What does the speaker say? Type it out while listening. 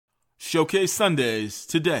Showcase Sundays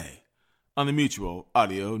today on the Mutual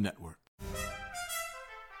Audio Network.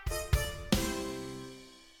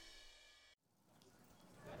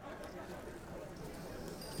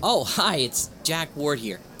 Oh, hi, it's Jack Ward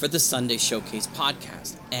here for the Sunday Showcase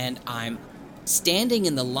podcast, and I'm standing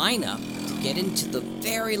in the lineup to get into the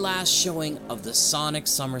very last showing of the Sonic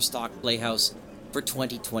Summer Stock Playhouse for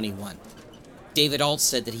 2021. David Alt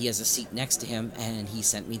said that he has a seat next to him, and he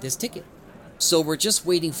sent me this ticket. So we're just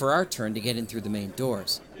waiting for our turn to get in through the main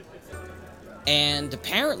doors. And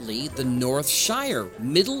apparently, the North Shire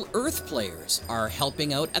Middle Earth players are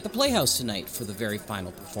helping out at the Playhouse tonight for the very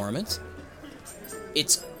final performance.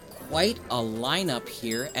 It's quite a lineup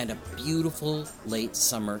here and a beautiful late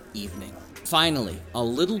summer evening. Finally, a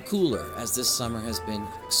little cooler as this summer has been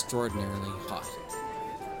extraordinarily hot.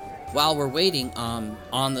 While we're waiting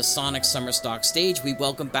on the Sonic Summer Stock stage, we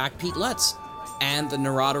welcome back Pete Lutz and the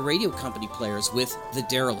Narada Radio Company players with The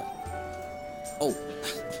Derelict. Oh,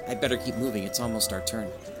 I better keep moving, it's almost our turn.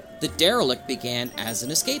 The Derelict began as an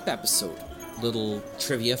escape episode. Little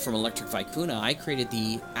trivia from Electric Vicuna, I created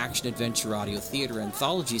the action-adventure audio theater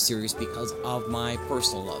anthology series because of my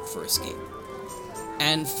personal love for escape.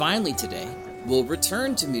 And finally today, we'll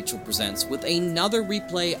return to Mutual Presents with another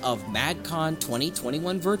replay of MadCon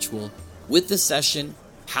 2021 Virtual with the session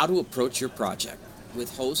How to Approach Your Project,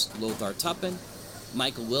 with host Lothar Tuppen,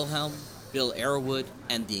 Michael Wilhelm, Bill Arrowwood,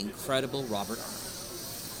 and the incredible Robert Arnold.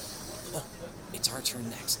 Oh, it's our turn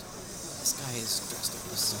next. This guy is dressed up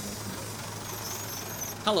as someone.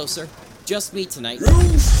 Hello, sir. Just me tonight.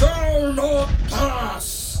 You shall not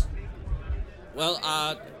pass! Well,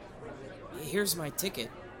 here's my ticket.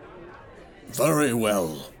 Very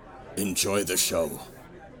well. Enjoy the show.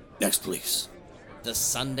 Next, please. The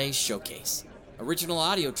Sunday Showcase. Original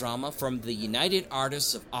audio drama from the United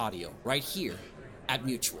Artists of Audio, right here at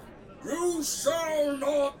Mutual. You shall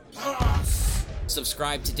not pass!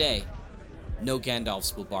 Subscribe today. No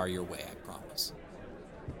Gandalfs will bar your way, I promise.